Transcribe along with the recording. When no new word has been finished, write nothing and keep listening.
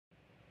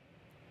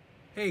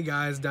Hey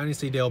guys,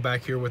 Dynasty Dale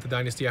back here with the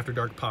Dynasty After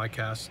Dark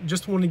podcast.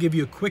 Just want to give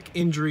you a quick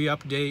injury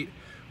update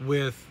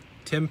with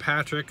Tim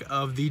Patrick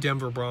of the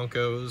Denver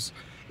Broncos.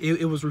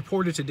 It was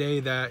reported today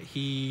that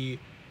he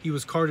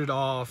was carted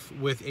off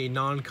with a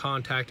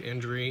non-contact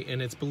injury,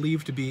 and it's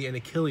believed to be an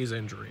Achilles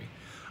injury.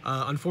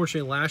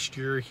 Unfortunately, last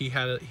year he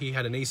had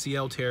an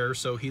ACL tear,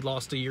 so he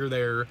lost a year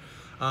there.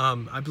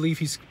 I believe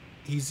he's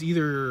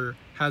either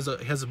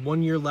has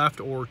 1 year left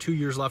or 2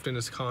 years left in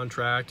his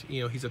contract.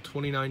 You know, he's a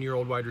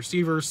 29-year-old wide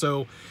receiver,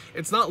 so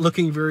it's not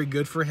looking very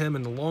good for him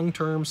in the long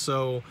term.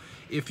 So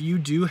if you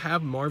do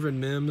have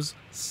Marvin Mims,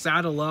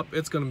 saddle up.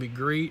 It's going to be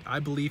great. I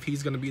believe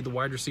he's going to be the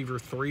wide receiver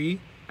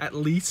 3 at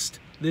least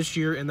this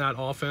year in that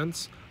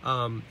offense,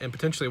 and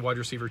potentially a wide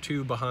receiver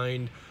 2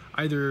 behind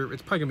either.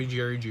 It's probably going to be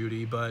Jerry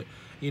Jeudy, but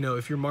you know,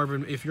 if you're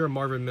a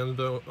Marvin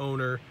Mims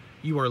owner,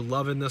 you are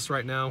loving this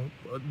right now,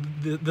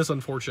 this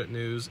unfortunate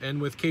news.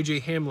 And with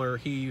KJ Hamler,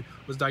 he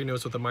was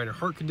diagnosed with a minor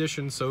heart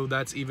condition, so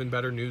that's even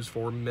better news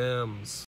for Mims.